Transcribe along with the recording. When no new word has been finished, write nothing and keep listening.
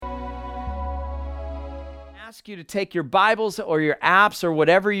ask you to take your Bibles or your apps or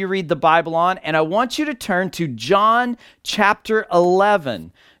whatever you read the Bible on, and I want you to turn to John chapter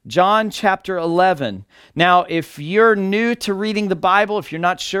 11. John chapter 11. Now, if you're new to reading the Bible, if you're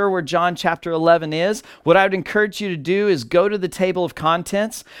not sure where John chapter 11 is, what I would encourage you to do is go to the table of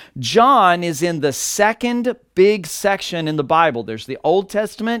contents. John is in the second big section in the Bible. There's the Old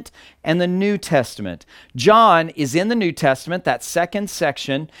Testament and the New Testament. John is in the New Testament, that second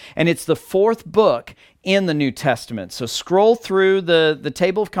section, and it's the fourth book in the New Testament. So scroll through the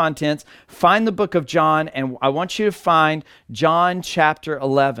table of contents, find the book of John, and I want you to find John chapter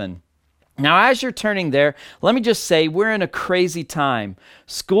 11. Now, as you're turning there, let me just say we're in a crazy time.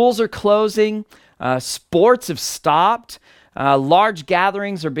 Schools are closing, sports have stopped, large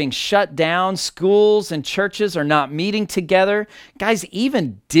gatherings are being shut down, schools and churches are not meeting together. Guys,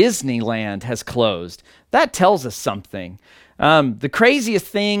 even Disneyland has closed. That tells us something. The craziest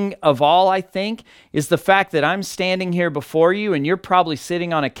thing of all, I think, is the fact that I'm standing here before you and you're probably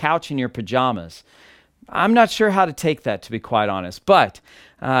sitting on a couch in your pajamas. I'm not sure how to take that, to be quite honest, but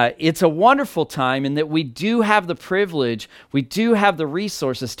it's a wonderful time in that we do have the privilege, we do have the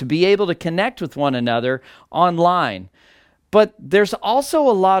resources to be able to connect with one another online. But there's also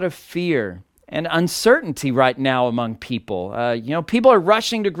a lot of fear and uncertainty right now among people. People are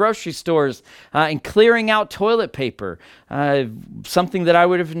rushing to grocery stores and clearing out toilet paper, something that I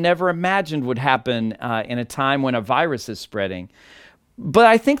would have never imagined would happen in a time when a virus is spreading. But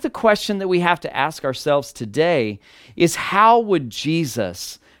I think the question that we have to ask ourselves today is, how would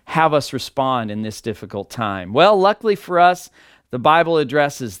Jesus have us respond in this difficult time? Well, luckily for us, the Bible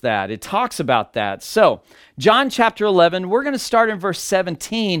addresses that. It talks about that. So, John chapter 11, we're going to start in verse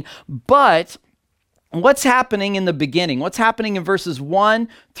 17, but what's happening in the beginning? What's happening in verses 1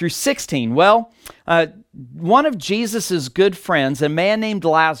 through 16? Well, one of Jesus's good friends, a man named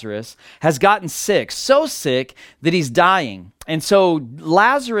Lazarus, has gotten sick, so sick that he's dying. And so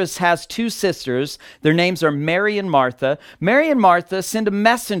Lazarus has two sisters. Their names are Mary and Martha. Mary and Martha send a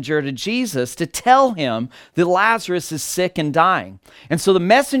messenger to Jesus to tell him that Lazarus is sick and dying. And so the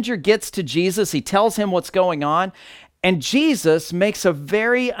messenger gets to Jesus. He tells him what's going on. And Jesus makes a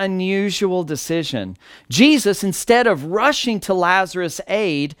very unusual decision. Jesus, instead of rushing to Lazarus'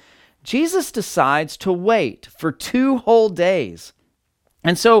 aid, Jesus decides to wait for 2 whole days.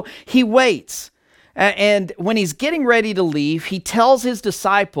 And so he waits. And when he's getting ready to leave, he tells his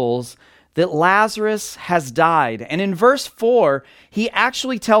disciples that Lazarus has died. And in verse 4, he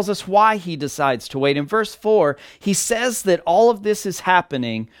actually tells us why he decides to wait. In verse 4, he says that all of this is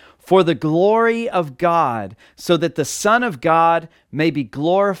happening for the glory of God, so that the Son of God may be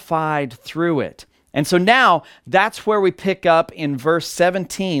glorified through it. And so now that's where we pick up in verse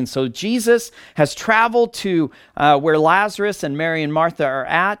 17. So Jesus has traveled to where Lazarus and Mary and Martha are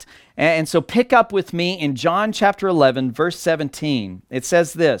at. And so pick up with me in John chapter 11, verse 17. It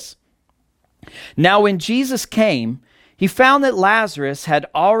says this: "Now when Jesus came, he found that Lazarus had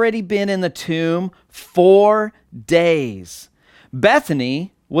already been in the tomb 4 days.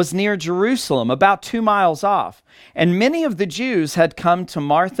 Bethany was near Jerusalem, about 2 miles off, and many of the Jews had come to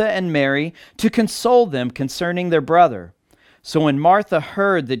Martha and Mary to console them concerning their brother. So when Martha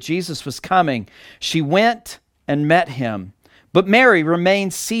heard that Jesus was coming, she went and met him. But Mary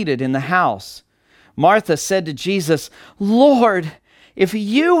remained seated in the house. Martha said to Jesus, 'Lord, if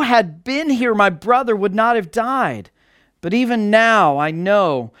you had been here, my brother would not have died. But even now I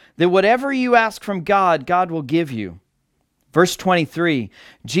know that whatever you ask from God, God will give you.' Verse 23,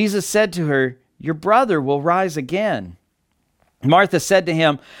 Jesus said to her, 'Your brother will rise again.' Martha said to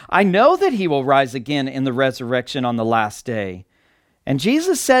him, 'I know that he will rise again in the resurrection on the last day.' And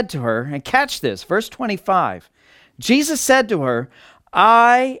Jesus said to her," and catch this, verse 25, Jesus said to her,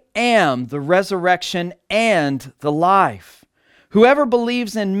 'I am the resurrection and the life. Whoever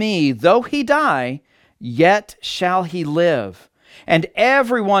believes in me, though he die, yet shall he live. And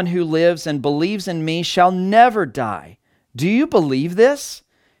everyone who lives and believes in me shall never die. Do you believe this?'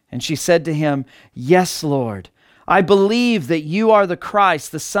 And she said to him, 'Yes, Lord. I believe that you are the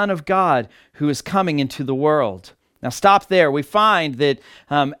Christ, the Son of God, who is coming into the world.'" Now stop there. We find that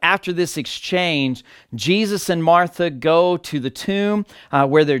after this exchange, Jesus and Martha go to the tomb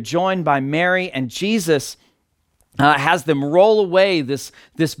where they're joined by Mary, and Jesus has them roll away this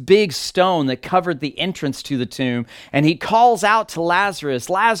big stone that covered the entrance to the tomb. And he calls out to Lazarus,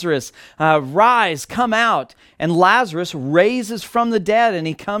 "Lazarus, rise, come out." And Lazarus raises from the dead and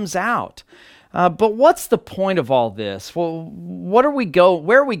he comes out. But what's the point of all this? Well, where are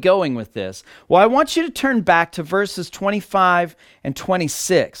we going with this? Well, I want you to turn back to verses 25 and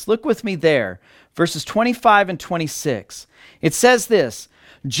 26. Look with me there. Verses 25 and 26. It says this: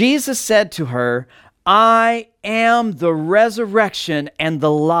 "Jesus said to her, I am the resurrection and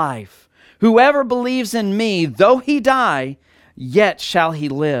the life. Whoever believes in me, though he die, yet shall he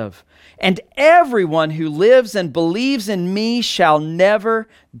live. And everyone who lives and believes in me shall never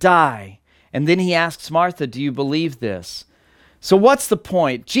die." And then he asks Martha, "Do you believe this?" So what's the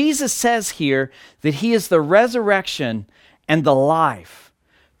point? Jesus says here that he is the resurrection and the life.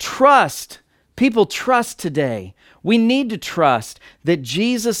 Trust. People trust today. We need to trust that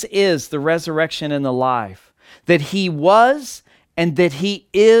Jesus is the resurrection and the life, that he was and that he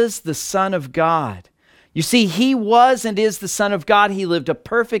is the Son of God. You see, he was and is the Son of God. He lived a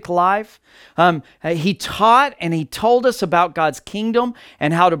perfect life. He taught and he told us about God's kingdom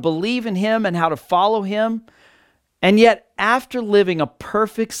and how to believe in him and how to follow him. And yet, after living a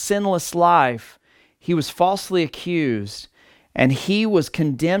perfect, sinless life, he was falsely accused and he was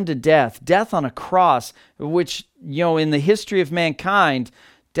condemned to death on a cross, which, in the history of mankind,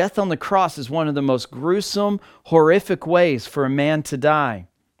 death on the cross is one of the most gruesome, horrific ways for a man to die.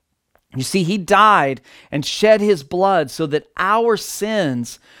 You see, he died and shed his blood so that our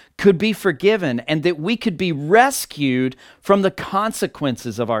sins could be forgiven and that we could be rescued from the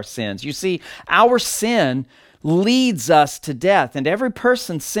consequences of our sins. You see, our sin leads us to death, and every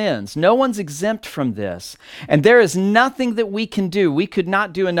person sins. No one's exempt from this. And there is nothing that we can do. We could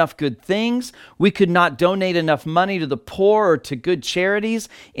not do enough good things. We could not donate enough money to the poor or to good charities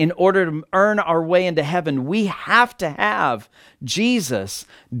in order to earn our way into heaven. We have to have Jesus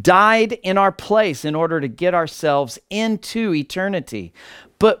died in our place in order to get ourselves into eternity.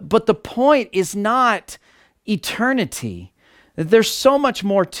 But the point is not eternity. There's so much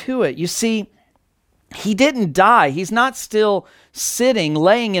more to it. You see, he didn't die. He's not still sitting,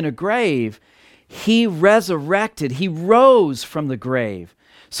 laying in a grave. He resurrected. He rose from the grave.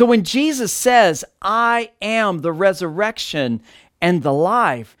 So when Jesus says, "I am the resurrection and the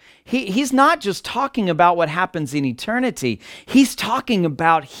life," he's not just talking about what happens in eternity. He's talking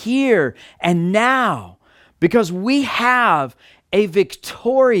about here and now, because we have a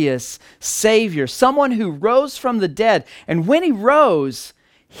victorious Savior, someone who rose from the dead. And when he rose,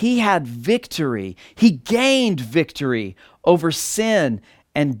 he had victory. He gained victory over sin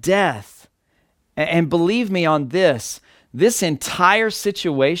and death. And believe me on this entire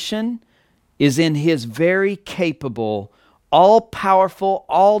situation is in his very capable, all-powerful,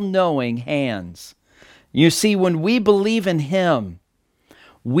 all-knowing hands. You see, when we believe in him,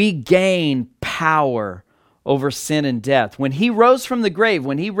 we gain power over sin and death. When he rose from the grave,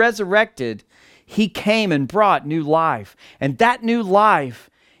 when he resurrected, he came and brought new life. And that new life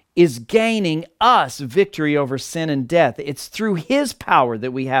is gaining us victory over sin and death. It's through his power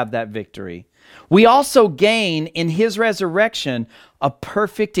that we have that victory. We also gain in his resurrection a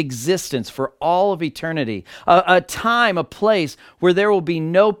perfect existence for all of eternity, a time, a place where there will be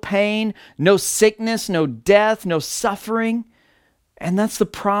no pain, no sickness, no death, no suffering. And that's the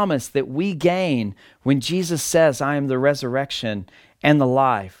promise that we gain when Jesus says, "I am the resurrection and the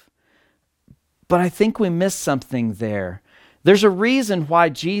life." But I think we miss something there. There's a reason why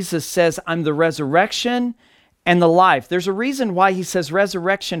Jesus says, "I'm the resurrection and the life." There's a reason why he says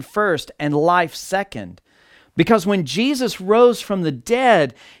resurrection first and life second. Because when Jesus rose from the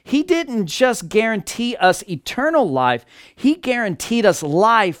dead, he didn't just guarantee us eternal life, he guaranteed us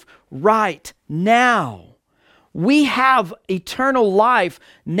life right now. We have eternal life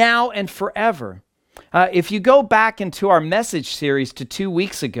now and forever. If you go back into our message series to 2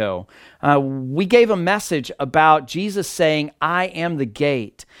 weeks ago, we gave a message about Jesus saying, "I am the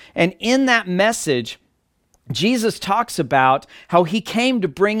gate." And in that message, Jesus talks about how he came to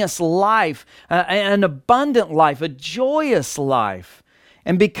bring us life, an abundant life, a joyous life.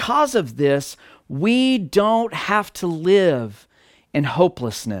 And because of this, we don't have to live in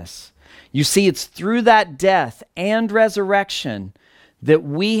hopelessness. You see, it's through that death and resurrection that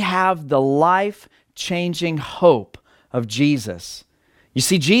we have the life-changing hope of Jesus. You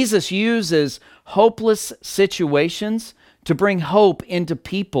see, Jesus uses hopeless situations to bring hope into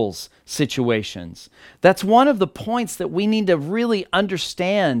people's situations. That's one of the points that we need to really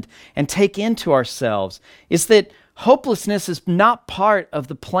understand and take into ourselves, is that hopelessness is not part of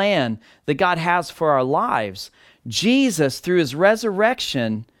the plan that God has for our lives. Jesus, through his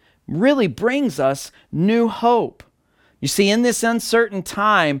resurrection, really brings us new hope. You see, in this uncertain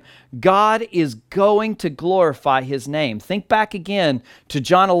time, God is going to glorify his name. Think back again to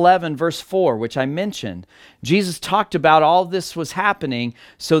John 11, verse 4, which I mentioned. Jesus talked about all this was happening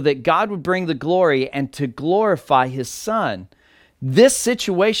so that God would bring the glory and to glorify his Son. This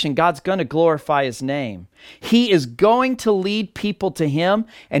situation, God's going to glorify his name. He is going to lead people to him,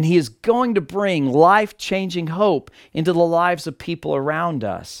 and he is going to bring life-changing hope into the lives of people around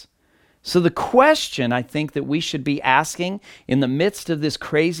us. So the question I think that we should be asking in the midst of this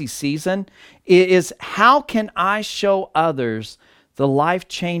crazy season is, how can I show others the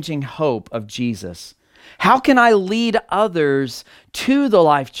life-changing hope of Jesus? How can I lead others to the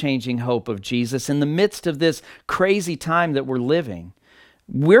life-changing hope of Jesus in the midst of this crazy time that we're living?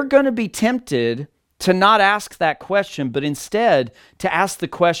 We're going to be tempted to not ask that question, but instead to ask the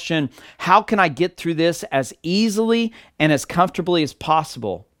question, how can I get through this as easily and as comfortably as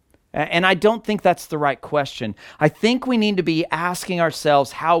possible? And I don't think that's the right question. I think we need to be asking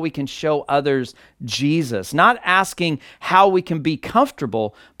ourselves how we can show others Jesus, not asking how we can be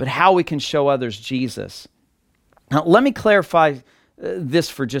comfortable, but how we can show others Jesus. Now, let me clarify this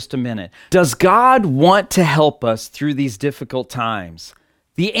for just a minute. Does God want to help us through these difficult times?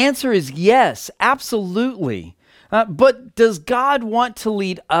 The answer is yes, absolutely. But does God want to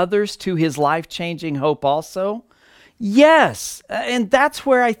lead others to his life-changing hope also? Yes, and that's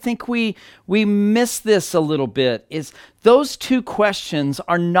where I think we miss this a little bit, is those two questions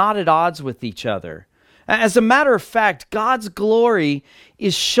are not at odds with each other. As a matter of fact, God's glory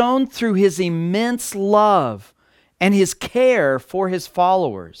is shown through his immense love and his care for his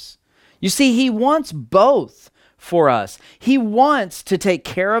followers. You see, he wants both for us. He wants to take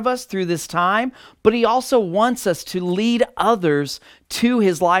care of us through this time, but he also wants us to lead others to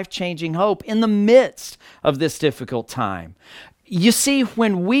his life-changing hope in the midst of this difficult time. You see,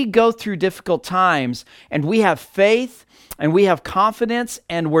 when we go through difficult times and we have faith and we have confidence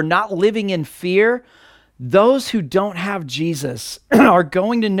and we're not living in fear, those who don't have Jesus are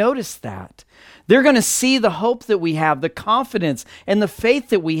going to notice that. They're going to see the hope that we have, the confidence and the faith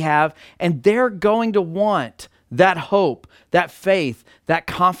that we have, and they're going to want that hope, that faith, that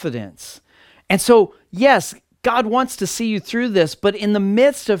confidence. And so, yes, God wants to see you through this, but in the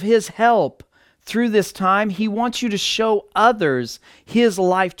midst of his help through this time, he wants you to show others his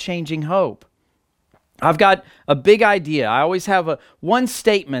life-changing hope. I've got a big idea. I always have one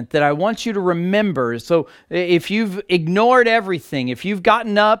statement that I want you to remember. So if you've ignored everything, if you've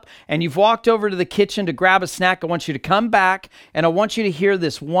gotten up and you've walked over to the kitchen to grab a snack, I want you to come back and I want you to hear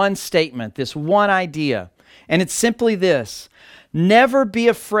this one statement, this one idea. And it's simply this: never be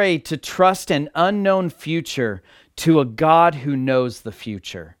afraid to trust an unknown future to a God who knows the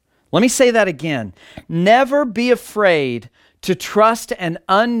future. Let me say that again. Never be afraid to trust an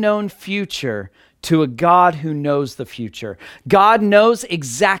unknown future to a God who knows the future. God knows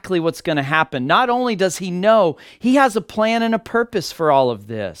exactly what's going to happen. Not only does he know, he has a plan and a purpose for all of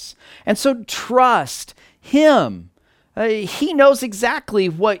this. And so trust him. He knows exactly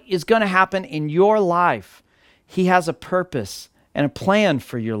what is going to happen in your life. He has a purpose and a plan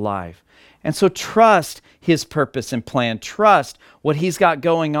for your life. And so trust his purpose and plan. Trust what he's got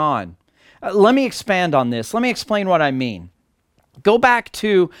going on. Let me expand on this. Let me explain what I mean. Go back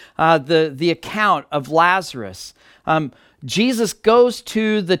to the account of Lazarus. Jesus goes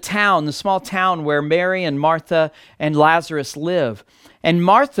to the town, the small town where Mary and Martha and Lazarus live. And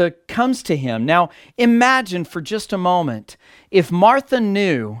Martha comes to him. Now, imagine for just a moment, if Martha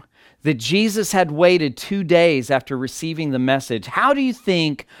knew that Jesus had waited 2 days after receiving the message, how do you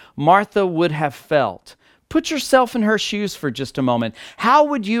think Martha would have felt? Put yourself in her shoes for just a moment. How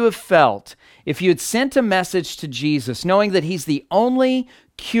would you have felt if you had sent a message to Jesus, knowing that he's the only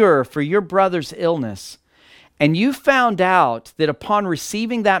cure for your brother's illness, and you found out that upon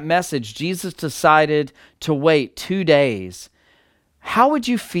receiving that message, Jesus decided to wait 2 days? How would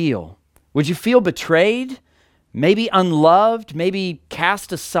you feel? Would you feel betrayed? Maybe unloved, maybe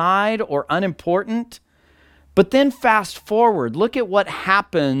cast aside or unimportant? But then fast forward, look at what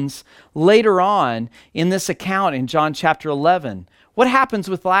happens later on in this account in John chapter 11. What happens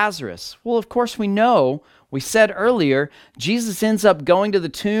with Lazarus? Well, of course we know, we said earlier, Jesus ends up going to the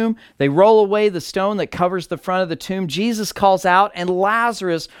tomb. They roll away the stone that covers the front of the tomb. Jesus calls out and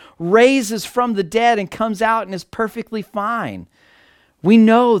Lazarus raises from the dead and comes out and is perfectly fine. We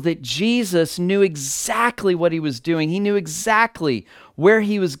know that Jesus knew exactly what he was doing. He knew exactly where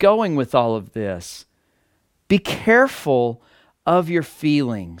he was going with all of this. Be careful of your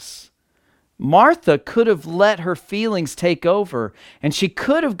feelings. Martha could have let her feelings take over, and she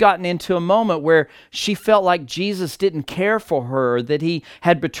could have gotten into a moment where she felt like Jesus didn't care for her, or that he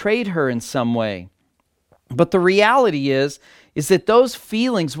had betrayed her in some way. But the reality is that those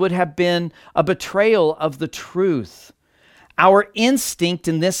feelings would have been a betrayal of the truth. Our instinct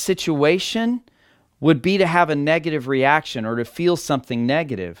in this situation would be to have a negative reaction or to feel something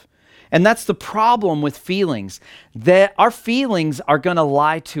negative. And that's the problem with feelings, that our feelings are going to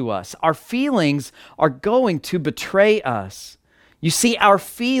lie to us. Our feelings are going to betray us. You see, our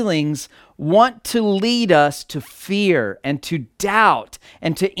feelings want to lead us to fear and to doubt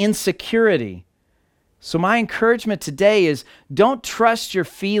and to insecurity. So my encouragement today is don't trust your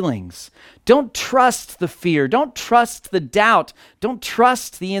feelings. Don't trust the fear. Don't trust the doubt. Don't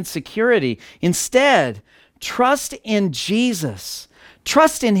trust the insecurity. Instead, trust in Jesus.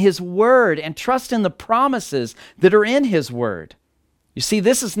 Trust in His Word and trust in the promises that are in His Word. You see,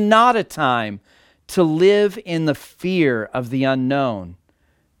 this is not a time to live in the fear of the unknown.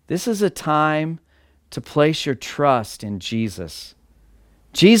 This is a time to place your trust in Jesus.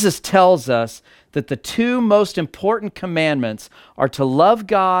 Jesus tells us that the two most important commandments are to love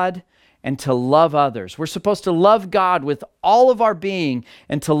God and to love others. We're supposed to love God with all of our being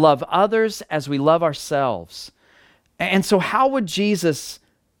and to love others as we love ourselves. And so how would Jesus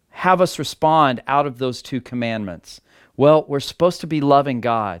have us respond out of those two commandments? Well, we're supposed to be loving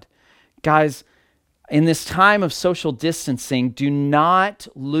God. Guys, in this time of social distancing, do not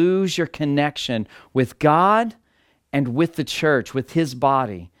lose your connection with God and with the church, with His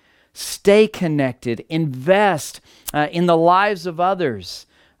body. Stay connected. Invest in the lives of others.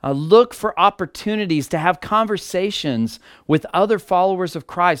 Look for opportunities to have conversations with other followers of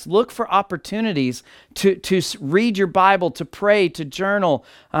Christ. Look for opportunities to read your Bible, to pray, to journal,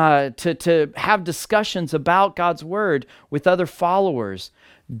 to have discussions about God's Word with other followers.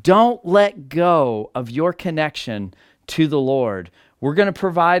 Don't let go of your connection to the Lord. We're going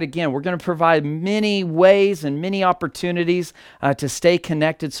to provide many ways and many opportunities to stay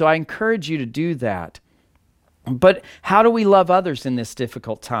connected. So I encourage you to do that. But how do we love others in this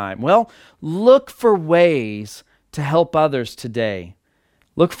difficult time? Well, look for ways to help others today.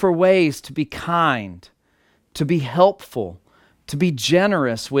 Look for ways to be kind, to be helpful, to be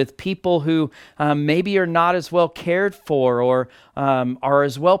generous with people who maybe are not as well cared for or are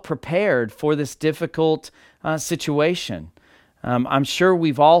as well prepared for this difficult situation. I'm sure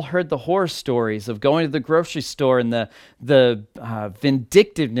we've all heard the horror stories of going to the grocery store and the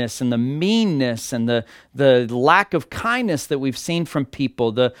vindictiveness and the meanness and the lack of kindness that we've seen from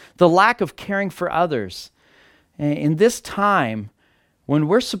people, the lack of caring for others. In this time, when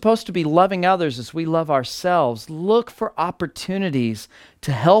we're supposed to be loving others as we love ourselves, look for opportunities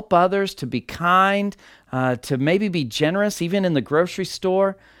to help others, to be kind, to maybe be generous, even in the grocery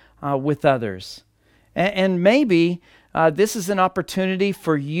store with others. And maybe this is an opportunity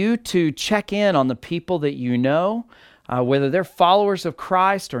for you to check in on the people that you know, whether they're followers of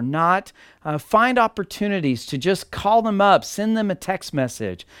Christ or not. Find opportunities to just call them up, send them a text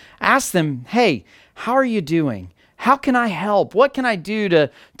message. Ask them, hey, how are you doing? How can I help? What can I do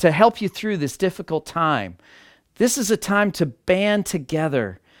to help you through this difficult time? This is a time to band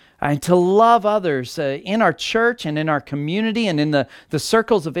together and to love others in our church and in our community and in the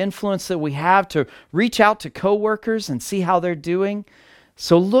circles of influence that we have, to reach out to coworkers and see how they're doing.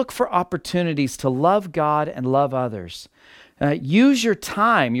 So look for opportunities to love God and love others. Use your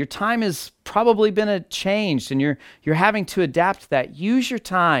time. Your time has probably been changed and you're having to adapt to that. Use your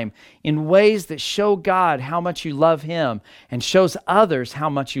time in ways that show God how much you love Him and shows others how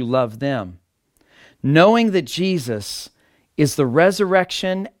much you love them. Knowing that Jesus is the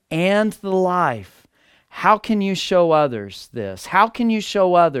resurrection and the life, how can you show others this? How can you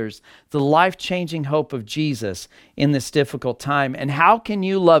show others the life-changing hope of Jesus in this difficult time? And how can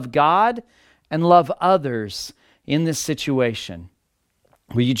you love God and love others in this situation?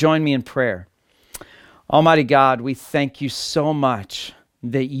 Will you join me in prayer? Almighty God, we thank you so much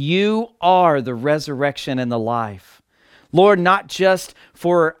that you are the resurrection and the life. Lord, not just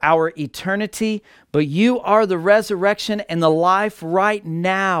for our eternity, but you are the resurrection and the life right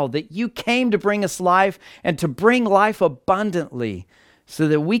now, that you came to bring us life and to bring life abundantly so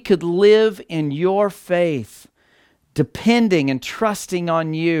that we could live in your faith, depending and trusting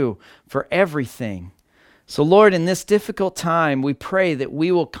on you for everything. So Lord, in this difficult time, we pray that we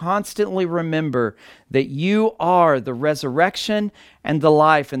will constantly remember that you are the resurrection and the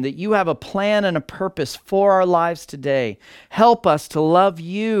life, and that you have a plan and a purpose for our lives today. Help us to love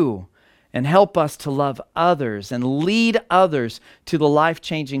you and help us to love others and lead others to the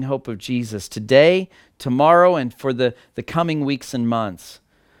life-changing hope of Jesus today, tomorrow, and for the coming weeks and months.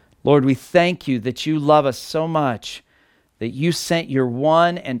 Lord, we thank you that you love us so much that you sent your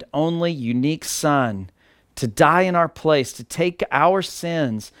one and only unique Son to die in our place, to take our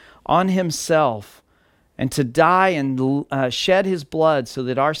sins on himself, and to die and shed his blood so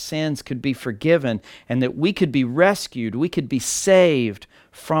that our sins could be forgiven and that we could be rescued, we could be saved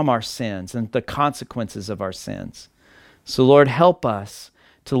from our sins and the consequences of our sins. So Lord, help us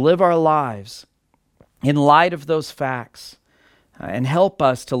to live our lives in light of those facts, and help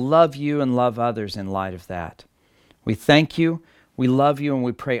us to love you and love others in light of that. We thank you. We love you and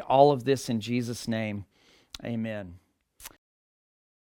we pray all of this in Jesus' name. Amen.